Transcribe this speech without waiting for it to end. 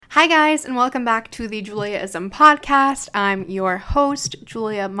Hi guys, and welcome back to the Juliaism podcast. I'm your host,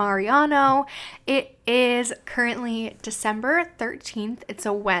 Julia Mariano. It is currently December 13th. It's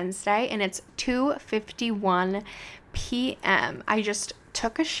a Wednesday, and it's 2:51 p.m. I just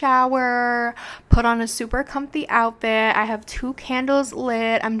took a shower, put on a super comfy outfit. I have 2 candles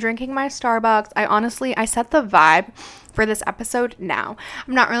lit. I'm drinking my Starbucks. I set the vibe for this episode now.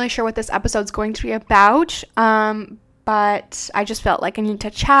 I'm not really sure what this episode's going to be about, but I just felt like I need to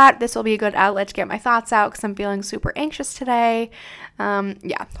chat. This will be a good outlet to get my thoughts out because I'm feeling super anxious today.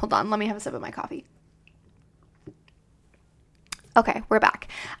 Hold on. Let me have a sip of my coffee. Okay, we're back.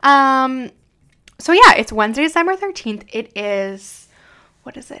 It's Wednesday, December 13th. It is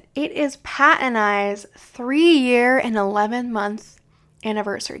Pat and I's 3-year and 11-month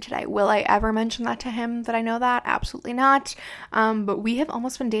anniversary today. Will I ever mention that to him that I know that? Absolutely not. But we have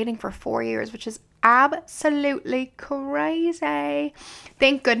almost been dating for 4 years, which is absolutely crazy.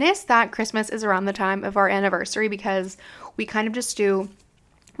 Thank goodness that Christmas is around the time of our anniversary because we kind of just do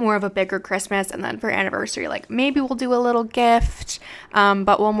more of a bigger Christmas, and then for anniversary, like maybe we'll do a little gift,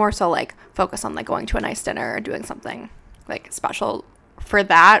 but we'll more so like focus on like going to a nice dinner or doing something like special for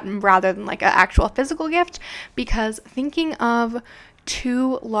that rather than like an actual physical gift, because thinking of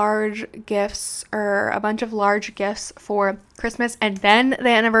 2 large gifts or a bunch of large gifts for Christmas and then the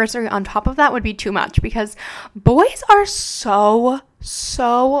anniversary on top of that would be too much, because boys are so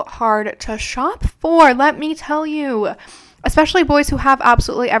hard to shop for, let me tell you, especially boys who have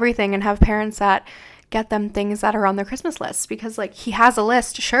absolutely everything and have parents that get them things that are on their Christmas list, because like he has a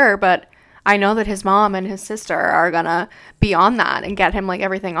list, sure, but I know that his mom and his sister are gonna be on that and get him like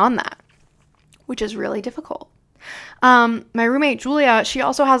everything on that, which is really difficult. My roommate Julia, she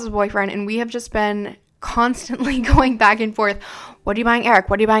also has a boyfriend, and we have just been constantly going back and forth. What are you buying,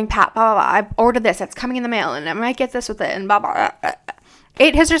 Eric? What are you buying, Pat? Blah, blah, blah. I ordered this. It's coming in the mail, and I might get this with it, and blah, blah, blah.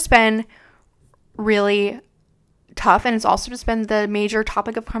 It has just been really tough, and it's also just been the major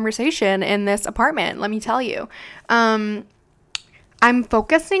topic of conversation in this apartment, let me tell you. I'm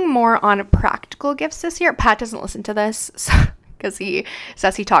focusing more on practical gifts this year. Pat doesn't listen to this, so because he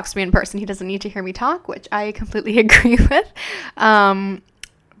says he talks to me in person. He doesn't need to hear me talk, which I completely agree with.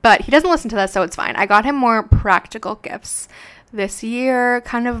 But he doesn't listen to this, so it's fine. I got him more practical gifts this year.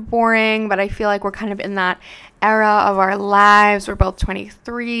 Kind of boring, but I feel like we're kind of in that era of our lives. We're both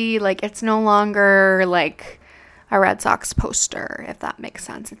 23. Like, it's no longer like a Red Sox poster, if that makes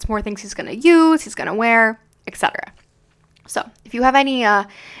sense. It's more things he's going to use, he's going to wear, etc. So if you have any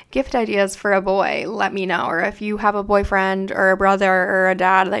gift ideas for a boy, let me know. Or if you have a boyfriend or a brother or a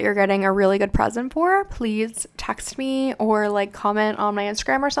dad that you're getting a really good present for, please text me or like comment on my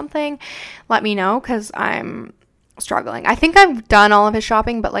Instagram or something. Let me know, because I'm struggling. I think I've done all of his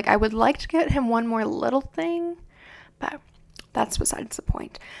shopping, but like I would like to get him one more little thing, but that's besides the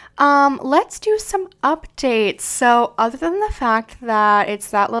point. Let's do some updates. So other than the fact that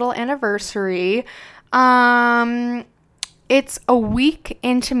it's that little anniversary, it's a week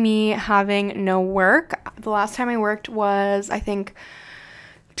into me having no work. The last time I worked was, I think,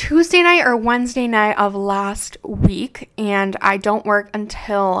 Tuesday night or Wednesday night of last week, and I don't work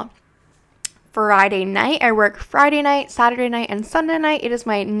until Friday night. I work Friday night, Saturday night, and Sunday night. It is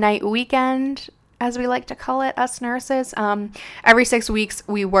my night weekend, as we like to call it, us nurses. Every 6 weeks,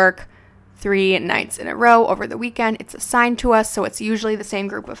 we work 3 nights in a row over the weekend. It's assigned to us, so it's usually the same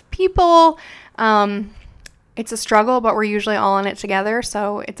group of people. It's a struggle, but we're usually all in it together,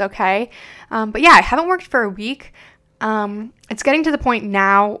 so it's okay. But yeah, I haven't worked for a week. It's getting to the point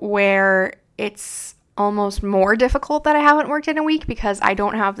now where it's almost more difficult that I haven't worked in a week, because I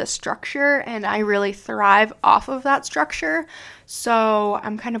don't have the structure, and I really thrive off of that structure. So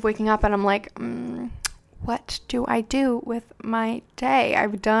I'm kind of waking up and I'm like, what do I do with my day?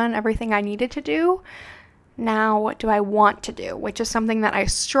 I've done everything I needed to do. Now what do I want to do? Which is something that I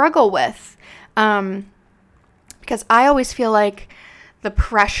struggle with. Because I always feel like the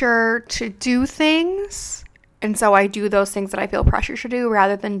pressure to do things, and so I do those things that I feel pressure to do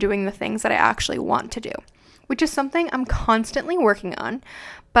rather than doing the things that I actually want to do, which is something I'm constantly working on,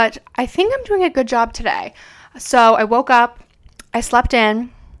 but I think I'm doing a good job today. So I woke up, I slept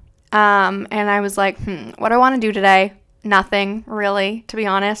in, and I was like, what do I want to do today? Nothing, really, to be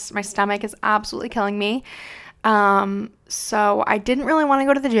honest. My stomach is absolutely killing me. So I didn't really want to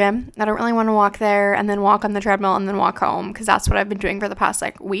go to the gym. I don't really want to walk there and then walk on the treadmill and then walk home, because that's what I've been doing for the past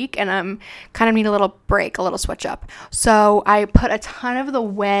week, and I'm kind of need a little break, a little switch up. So I put a ton of the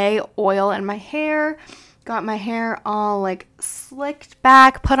Way oil in my hair, got my hair all slicked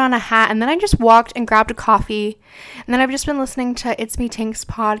back, put on a hat, and then I just walked and grabbed a coffee, and then I've just been listening to It's Me Tink's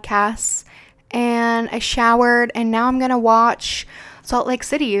podcasts, and I showered, and now I'm gonna watch Salt Lake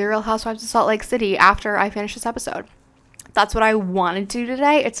City, The Real Housewives of Salt Lake City, after I finish this episode. That's what I wanted to do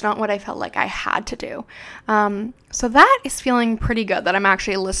today. It's not what I felt like I had to do. So that is feeling pretty good, that I'm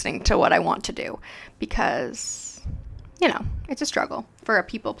actually listening to what I want to do, because, it's a struggle for a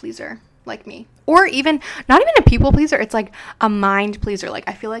people pleaser like me. Or even, not even a people pleaser, it's like a mind pleaser. Like,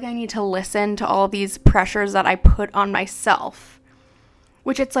 I feel like I need to listen to all these pressures that I put on myself.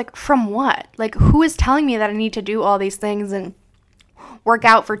 Which it's like, from what? Like, who is telling me that I need to do all these things and work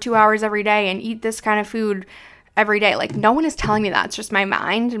out for 2 hours every day and eat this kind of food every day? Like, no one is telling me that. It's just my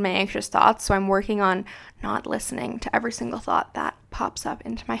mind and my anxious thoughts. So I'm working on not listening to every single thought that pops up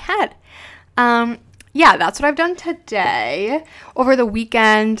into my head. Yeah, that's what I've done today. Over the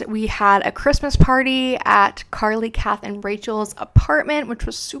weekend, we had a Christmas party at Carly, Kath, and Rachel's apartment, which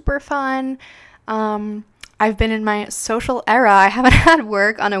was super fun. I've been in my social era. I haven't had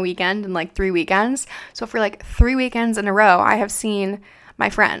work on a weekend in like 3 weekends. So for like 3 weekends in a row, I have seen my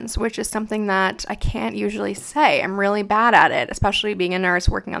friends, which is something that I can't usually say. I'm really bad at it, especially being a nurse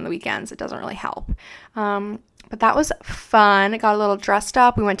working on the weekends. It doesn't really help. But that was fun. I got a little dressed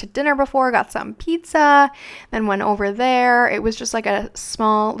up. We went to dinner before, got some pizza, then went over there. It was just like a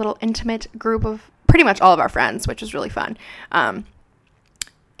small little intimate group of pretty much all of our friends, which was really fun.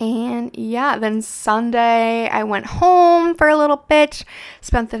 And yeah, then Sunday I went home for a little bit,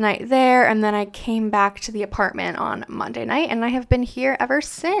 spent the night there, and then I came back to the apartment on Monday night, and I have been here ever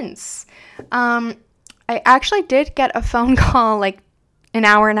since. I actually did get a phone call like an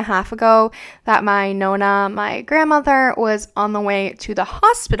hour and a half ago that my Nona, my grandmother, was on the way to the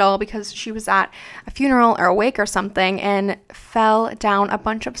hospital because she was at a funeral or a wake or something and fell down a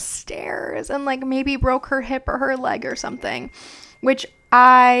bunch of stairs and like maybe broke her hip or her leg or something, which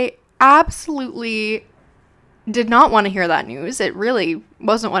I absolutely did not want to hear that news. It really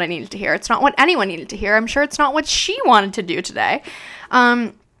wasn't what I needed to hear. It's not what anyone needed to hear. I'm sure it's not what she wanted to do today.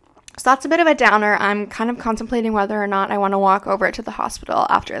 So that's a bit of a downer. I'm kind of contemplating whether or not I want to walk over to the hospital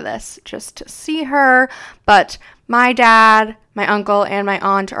after this just to see her. But my dad, my uncle, and my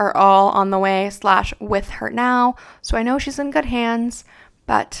aunt are all on the way / with her now. So I know she's in good hands,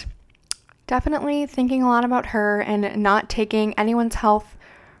 but definitely thinking a lot about her and not taking anyone's health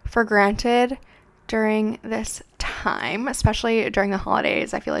for granted during this time, especially during the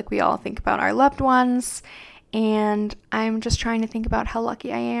holidays. I feel like we all think about our loved ones, and I'm just trying to think about how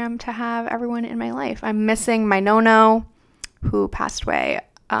lucky I am to have everyone in my life. I'm missing my Nono, who passed away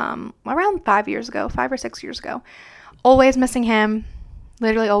around 5 or 6 years ago. Always missing him.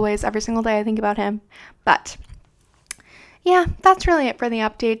 Literally always, every single day I think about him. But yeah, that's really it for the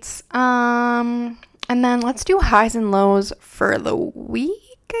updates. And then let's do highs and lows for the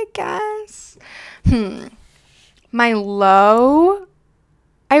week, I guess. My low,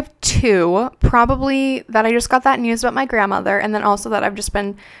 I have 2. Probably that I just got that news about my grandmother, and then also that I've just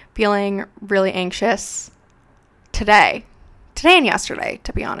been feeling really anxious today and yesterday,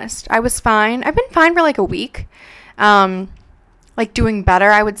 to be honest. I was fine. I've been fine for like a week. Like doing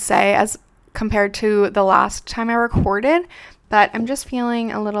better, I would say, as compared to the last time I recorded, but I'm just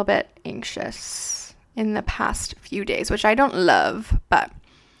feeling a little bit anxious in the past few days, which I don't love, but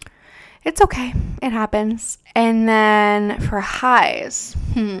it's okay. It happens. And then for highs,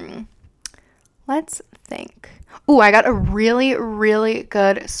 let's think. Ooh, I got a really, really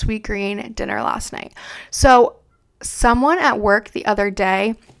good Sweetgreen dinner last night. So someone at work the other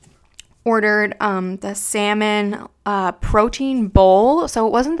day ordered the salmon protein bowl. So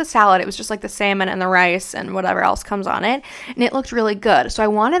it wasn't the salad, it was just like the salmon and the rice and whatever else comes on it, and it looked really good. So I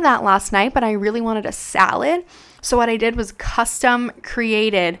wanted that last night, but I really wanted a salad. So what I did was custom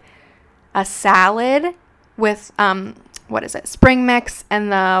created a salad with spring mix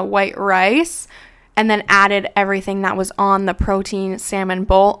and the white rice, and then added everything that was on the protein salmon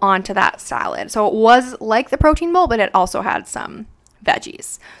bowl onto that salad. So it was like the protein bowl, but it also had some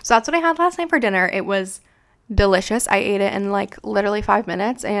veggies. So that's what I had last night for dinner. It was delicious. I ate it in like literally 5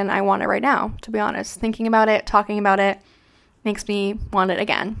 minutes, and I want it right now, to be honest. Thinking about it, talking about it makes me want it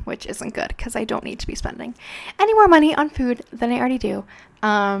again, which isn't good because I don't need to be spending any more money on food than I already do.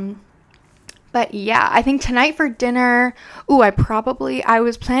 But yeah, I think tonight for dinner, I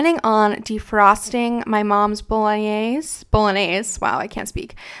was planning on defrosting my mom's bolognese, wow, I can't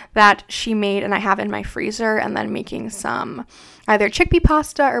speak, that she made and I have in my freezer, and then making some either chickpea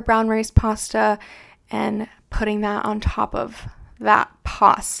pasta or brown rice pasta and putting that on top of that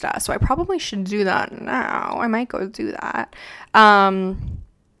pasta. So I probably should do that now. I might go do that.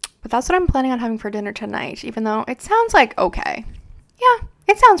 But that's what I'm planning on having for dinner tonight, even though it sounds like okay. Yeah,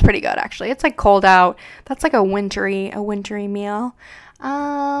 it sounds pretty good, actually. It's like cold out. That's like a wintry meal.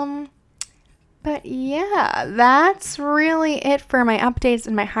 But yeah, that's really it for my updates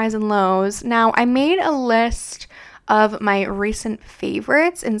and my highs and lows. Now, I made a list of my recent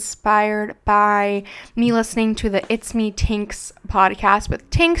favorites inspired by me listening to the It's Me Tinks podcast with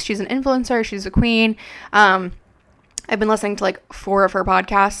Tinks. She's an influencer. She's a queen. I've been listening to like 4 of her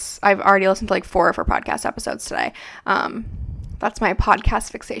podcasts. I've already listened to like 4 of her podcast episodes today. That's my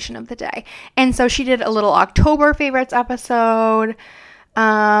podcast fixation of the day. And so she did a little October favorites episode.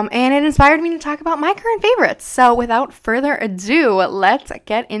 And it inspired me to talk about my current favorites. So without further ado, let's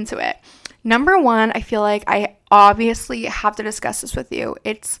get into it. Number 1, I feel like I obviously have to discuss this with you.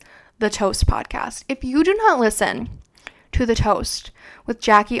 It's the Toast podcast. If you do not listen to the Toast with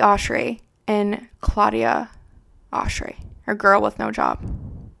Jackie Oshry and Claudia Oshry, or Girl with No Job,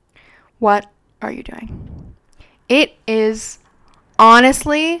 what are you doing? It is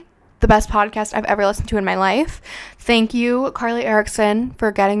honestly the best podcast I've ever listened to in my life. Thank you, Carly Erickson,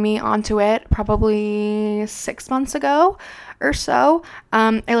 for getting me onto it probably 6 months ago or so.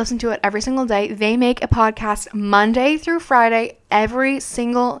 I listen to it every single day. They make a podcast Monday through Friday every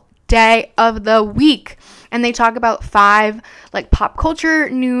single day of the week. And they talk about 5 like pop culture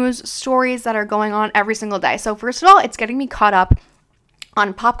news stories that are going on every single day. So first of all, it's getting me caught up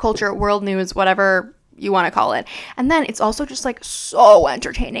on pop culture, world news, whatever you want to call it. And then it's also just like so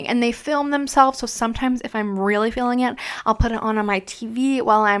entertaining, and they film themselves. So sometimes if I'm really feeling it, I'll put it on my TV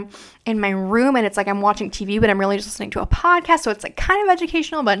while I'm in my room, and it's like I'm watching TV, but I'm really just listening to a podcast. So it's like kind of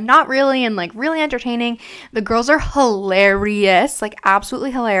educational, but not really, and like really entertaining. The girls are hilarious, like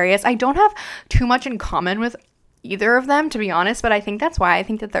absolutely hilarious. I don't have too much in common with either of them, to be honest, but I think that's why I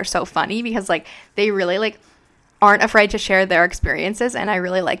think that they're so funny, because like they really like aren't afraid to share their experiences, and I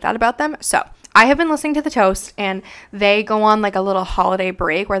really like that about them. So I have been listening to the Toast, and they go on like a little holiday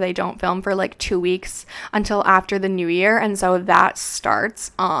break where they don't film for like 2 weeks until after the new year. And so that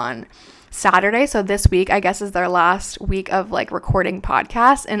starts on Saturday. So this week, I guess, is their last week of like recording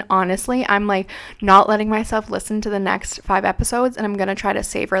podcasts. And honestly, I'm like not letting myself listen to the next 5 episodes, and I'm going to try to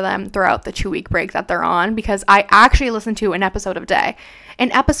savor them throughout the 2-week break that they're on, because I actually listen to an episode a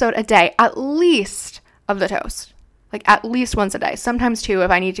day at least of the Toast, like at least once a day, sometimes 2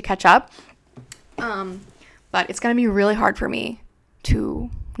 if I need to catch up. But it's going to be really hard for me to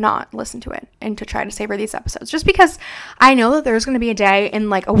not listen to it and to try to savor these episodes, just because I know that there's going to be a day in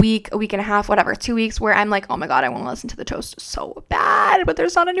like a week and a half, whatever, 2 weeks, where I'm like, oh my God, I want to listen to the Toast so bad, but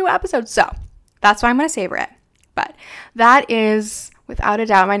there's not a new episode. So that's why I'm going to savor it. But that is without a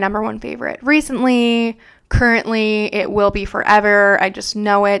doubt my number 1 favorite recently. Currently, it will be forever. I just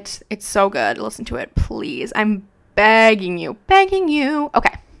know it. It's so good. Listen to it, please. I'm begging you.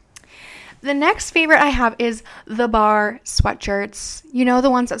 Okay. The next favorite I have is The Bar sweatshirts. You know,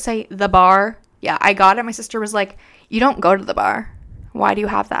 the ones that say The Bar? Yeah, I got it. My sister was like, you don't go to the bar. Why do you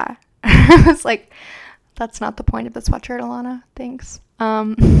have that? I was like, that's not the point of the sweatshirt, Alana. Thanks.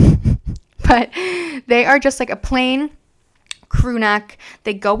 But they are just like a plain crew neck.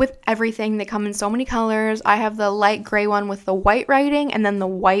 They go with everything. They come in so many colors. I have the light gray one with the white writing, and then the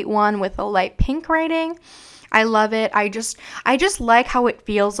white one with the light pink writing. I love it. I just like how it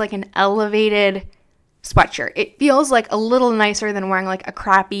feels like an elevated sweatshirt. It feels like a little nicer than wearing like a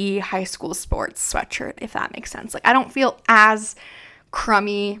crappy high school sports sweatshirt, if that makes sense. Like I don't feel as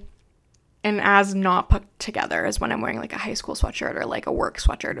crummy and as not put together as when I'm wearing like a high school sweatshirt or like a work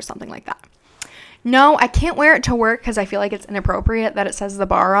sweatshirt or something like that. No, I can't wear it to work because I feel like it's inappropriate that it says The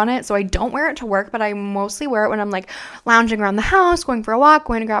Bar on it. So I don't wear it to work, but I mostly wear it when I'm like lounging around the house, going for a walk,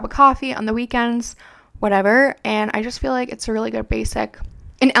 going to grab a coffee on the weekends, whatever. And I just feel like it's a really good basic,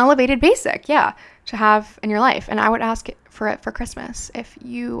 an elevated basic, yeah, to have in your life. And I would ask for it for Christmas. If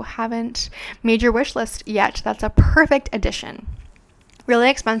you haven't made your wish list yet, that's a perfect addition. Really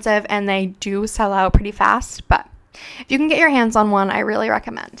expensive, and they do sell out pretty fast, but if you can get your hands on one, I really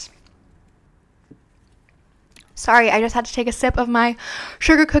recommend. Sorry, I just had to take a sip of my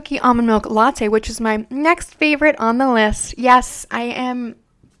sugar cookie almond milk latte, which is my next favorite on the list. Yes, I'm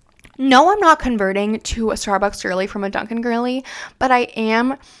not converting to a Starbucks girly from a Dunkin' girly, but I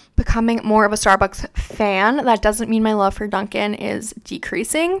am becoming more of a Starbucks fan. That doesn't mean my love for Dunkin' is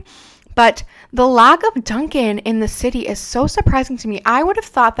decreasing, but the lack of Dunkin' in the city is so surprising to me. I would have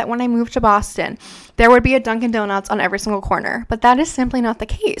thought that when I moved to Boston, there would be a Dunkin' Donuts on every single corner, but that is simply not the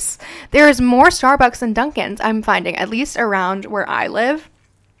case. There is more Starbucks than Dunkin's, I'm finding, at least around where I live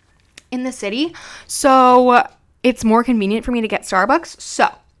in the city. So it's more convenient for me to get Starbucks.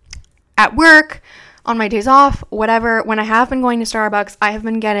 So at work, on my days off, whatever, when I have been going to Starbucks, I have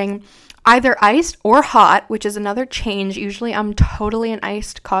been getting either iced or hot, which is another change. Usually I'm totally an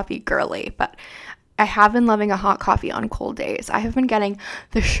iced coffee girly, but I have been loving a hot coffee on cold days. I have been getting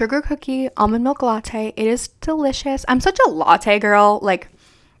the sugar cookie almond milk latte. It is delicious. I'm such a latte girl. Like,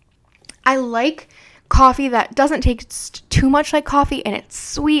 I like coffee that doesn't taste too much like coffee, and it's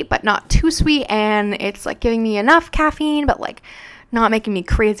sweet but not too sweet, and it's like giving me enough caffeine but like not making me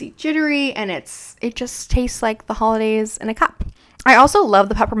crazy jittery, and it just tastes like the holidays in a cup. I also love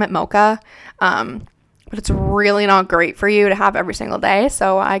the peppermint mocha, but it's really not great for you to have every single day.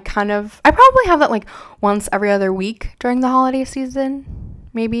 So I probably have that like once every other week during the holiday season,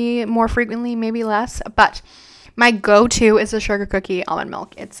 maybe more frequently, maybe less. But my go-to is the sugar cookie almond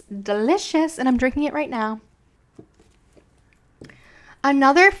milk. It's delicious, and I'm drinking it right now.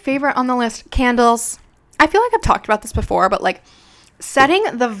 Another favorite on the list, candles. I feel like I've talked about this before, but like setting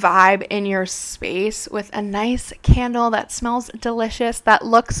the vibe in your space with a nice candle that smells delicious, that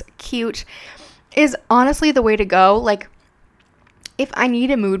looks cute, is honestly the way to go. Like, if I need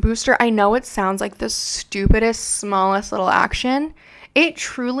a mood booster, I know it sounds like the stupidest, smallest little action. It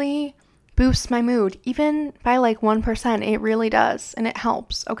truly boosts my mood, even by like 1%. It really does, and it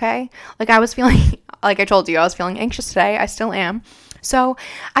helps, okay? Like, I was feeling, like I told you, I was feeling anxious today. I still am. So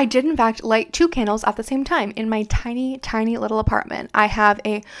I did, in fact, light 2 candles at the same time in my tiny, tiny little apartment. I have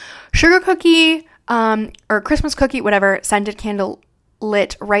a sugar cookie or Christmas cookie, whatever, scented candle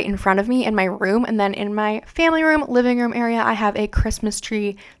lit right in front of me in my room, and then in my family room, living room area, I have a Christmas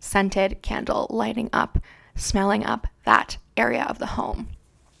tree scented candle lighting up, smelling up that area of the home.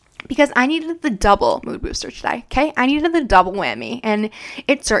 Because I needed the double mood booster today, okay? I needed the double whammy, and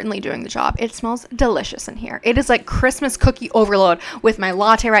it's certainly doing the job. It smells delicious in here. It is like Christmas cookie overload with my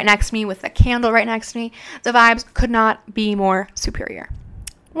latte right next to me, with the candle right next to me. The vibes could not be more superior.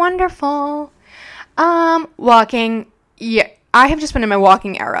 Wonderful. Walking, yeah. I have just been in my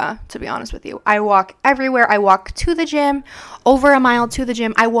walking era, to be honest with you. I walk everywhere. I walk to the gym, over a mile to the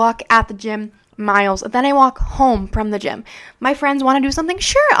gym. I walk at the gym miles. Then I walk home from the gym. My friends want to do something?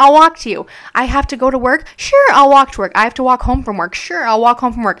 Sure, I'll walk to you. I have to go to work? Sure, I'll walk to work. I have to walk home from work? Sure, I'll walk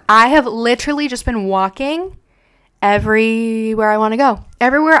home from work. I have literally just been walking everywhere I want to go.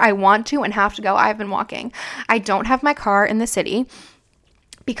 Everywhere I want to and have to go, I've been walking. I don't have my car in the city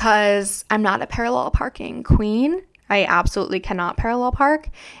because I'm not a parallel parking queen. I absolutely cannot parallel park,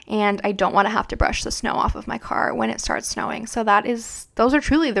 and I don't want to have to brush the snow off of my car when it starts snowing. So those are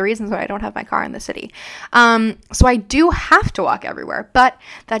truly the reasons why I don't have my car in the city. So I do have to walk everywhere, but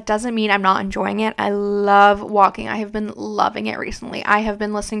that doesn't mean I'm not enjoying it. I love walking. I have been loving it recently. I have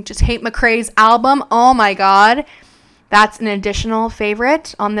been listening to Tate McRae's album. Oh my God. That's an additional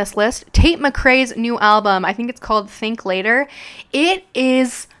favorite on this list. Tate McRae's new album. I think it's called Think Later. It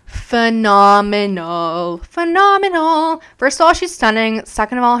is phenomenal. First of all, she's stunning.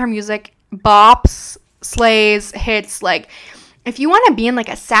 Second of all, her music bops, slays, hits. Like, if you want to be in like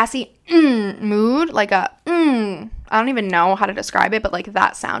a sassy mood, like I don't even know how to describe it, but like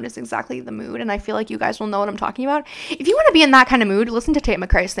that sound is exactly the mood, and I feel like you guys will know what I'm talking about. If you want to be in that kind of mood, listen to Tate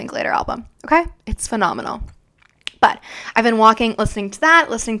McRae's Think Later album, okay? It's phenomenal. But I've been walking, listening to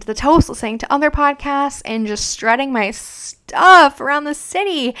that, listening to The Toast, listening to other podcasts, and just strutting my stuff around the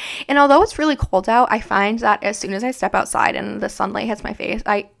city. And although it's really cold out, I find that as soon as I step outside and the sunlight hits my face,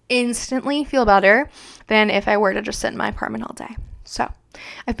 I instantly feel better than if I were to just sit in my apartment all day. So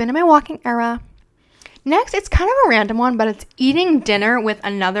I've been in my walking era. Next, it's kind of a random one, but it's eating dinner with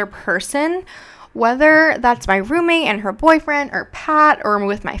another person. Whether that's my roommate and her boyfriend, or Pat, or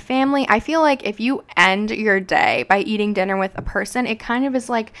with my family, I feel like if you end your day by eating dinner with a person, it kind of is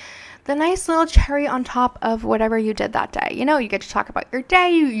like the nice little cherry on top of whatever you did that day. You know, you get to talk about your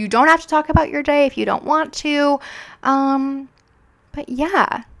day. You don't have to talk about your day if you don't want to. But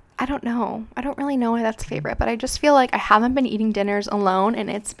yeah, I don't know. I don't really know why that's a favorite, but I just feel like I haven't been eating dinners alone, and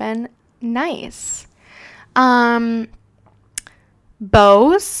it's been nice.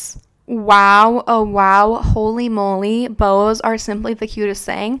 Bows. Wow, oh wow, holy moly, bows are simply the cutest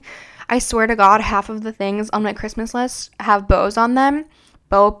thing. I swear to God, half of the things on my Christmas list have bows on them.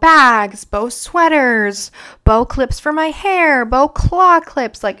 Bow bags, bow sweaters, bow clips for my hair, bow claw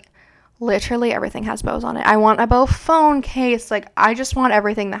clips, like literally everything has bows on it. I want a bow phone case, like I just want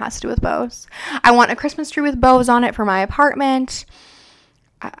everything that has to do with bows. I want a Christmas tree with bows on it for my apartment.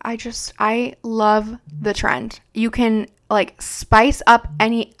 I love the trend. You can like spice up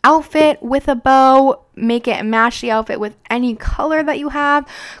any outfit with a bow, make it match the outfit with any color that you have.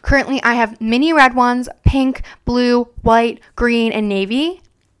 Currently, I have mini red ones, pink, blue, white, green, and navy.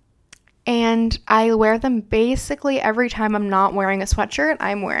 And I wear them basically every time I'm not wearing a sweatshirt.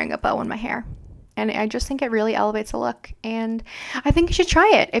 I'm wearing a bow in my hair. And I just think it really elevates the look. And I think you should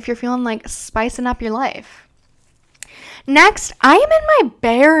try it if you're feeling like spicing up your life. Next, I am in my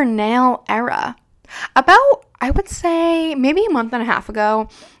bare nail era. About, I would say, maybe a month and a half ago,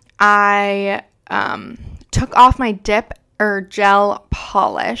 I took off my dip or gel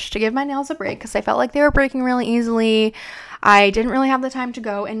polish to give my nails a break because I felt like they were breaking really easily. I didn't really have the time to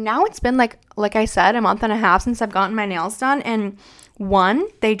go, and now it's been like I said, a month and a half since I've gotten my nails done, and 1,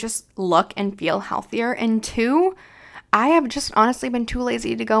 they just look and feel healthier, and 2, I have just honestly been too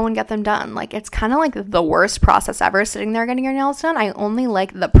lazy to go and get them done. Like, it's kind of like the worst process ever, sitting there getting your nails done. I only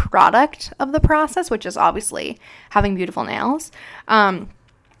like the product of the process, which is obviously having beautiful nails.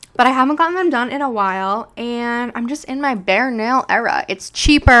 But I haven't gotten them done in a while, and I'm just in my bare nail era. It's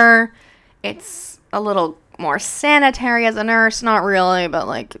cheaper. It's a little more sanitary as a nurse. Not really, but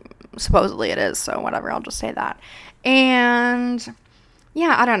like supposedly it is. So whatever, I'll just say that. And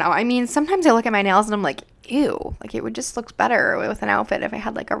yeah, I don't know. I mean, sometimes I look at my nails and I'm like, ew, like it would just look better with an outfit if I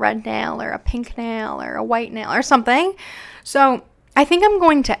had like a red nail or a pink nail or a white nail or something. So I think I'm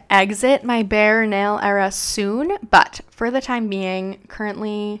going to exit my bare nail era soon, but for the time being,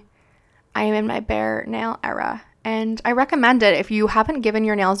 currently I am in my bare nail era, and I recommend it if you haven't given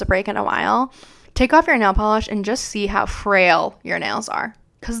your nails a break in a while. Take off your nail polish and just see how frail your nails are,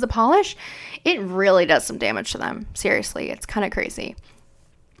 because the polish, it really does some damage to them. Seriously, it's kind of crazy.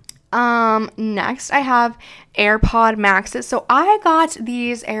 Next I have AirPod Maxes. So I got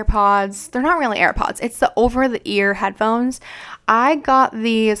these AirPods. They're not really AirPods. It's the over-the-ear headphones. I got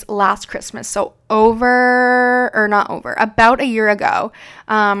these last Christmas. So about a year ago.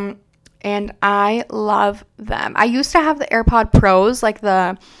 And I love them. I used to have the AirPod Pros, like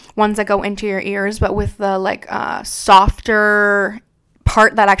the ones that go into your ears, but with the like softer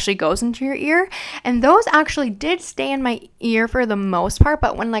part that actually goes into your ear, and those actually did stay in my ear for the most part,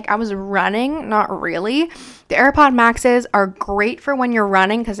 but when like I was running, not really. The AirPod Maxes are great for when you're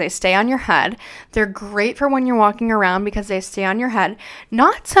running because they stay on your head. They're great for when you're walking around because they stay on your head.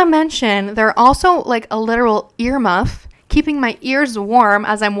 Not to mention, they're also like a literal earmuff, keeping my ears warm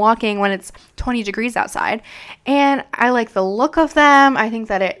as I'm walking when it's 20 degrees outside. And I like the look of them. I think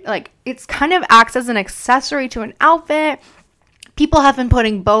that it's kind of acts as an accessory to an outfit. People have been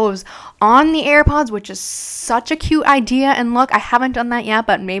putting bows on the AirPods, which is such a cute idea and look. I haven't done that yet,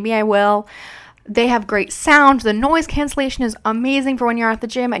 but maybe I will. They have great sound. The noise cancellation is amazing for when you're at the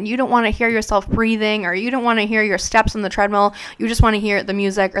gym and you don't want to hear yourself breathing, or you don't want to hear your steps on the treadmill. You just want to hear the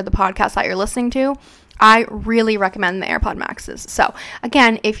music or the podcast that you're listening to. I really recommend the AirPod Maxes. So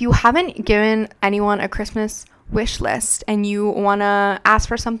again, if you haven't given anyone a Christmas wish list and you want to ask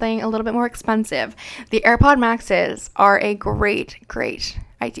for something a little bit more expensive, the AirPod Maxes are a great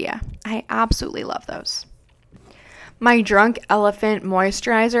idea. I absolutely love those. My Drunk Elephant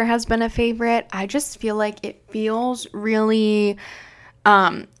moisturizer has been a favorite. I just feel like it feels really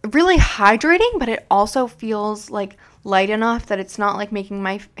hydrating, but it also feels like light enough that it's not like making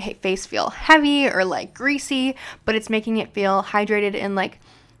my face feel heavy or like greasy, but it's making it feel hydrated and like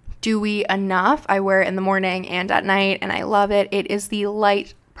dewy enough. I wear it in the morning and at night, and I love it. It is the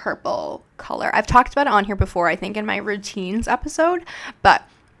light purple color. I've talked about it on here before, I think in my routines episode, but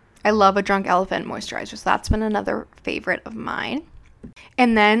I love a Drunk Elephant moisturizer, so that's been another favorite of mine.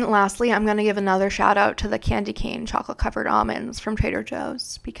 And then lastly, I'm going to give another shout out to the candy cane chocolate covered almonds from Trader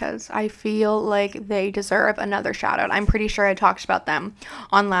Joe's, because I feel like they deserve another shout out. I'm pretty sure I talked about them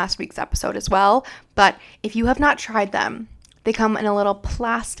on last week's episode as well, but if you have not tried them, they come in a little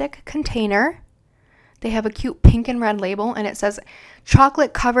plastic container. They have a cute pink and red label, and it says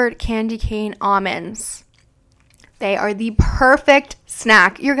chocolate covered candy cane almonds. They are the perfect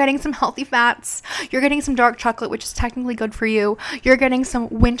snack. You're getting some healthy fats. You're getting some dark chocolate, which is technically good for you. You're getting some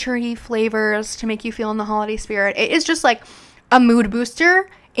wintry flavors to make you feel in the holiday spirit. It is just like a mood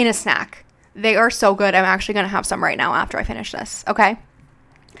booster in a snack. They are so good. I'm actually going to have some right now after I finish this. Okay?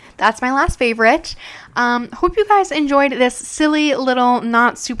 That's my last favorite. Hope you guys enjoyed this silly little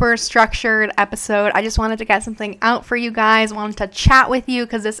not super structured episode. I just wanted to get something out for you guys. Wanted to chat with you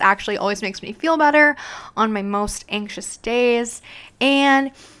because this actually always makes me feel better on my most anxious days.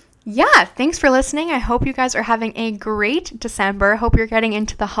 And yeah, thanks for listening. I hope you guys are having a great December. Hope you're getting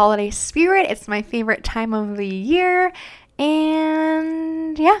into the holiday spirit. It's my favorite time of the year.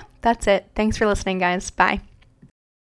 And yeah, that's it. Thanks for listening, guys. Bye.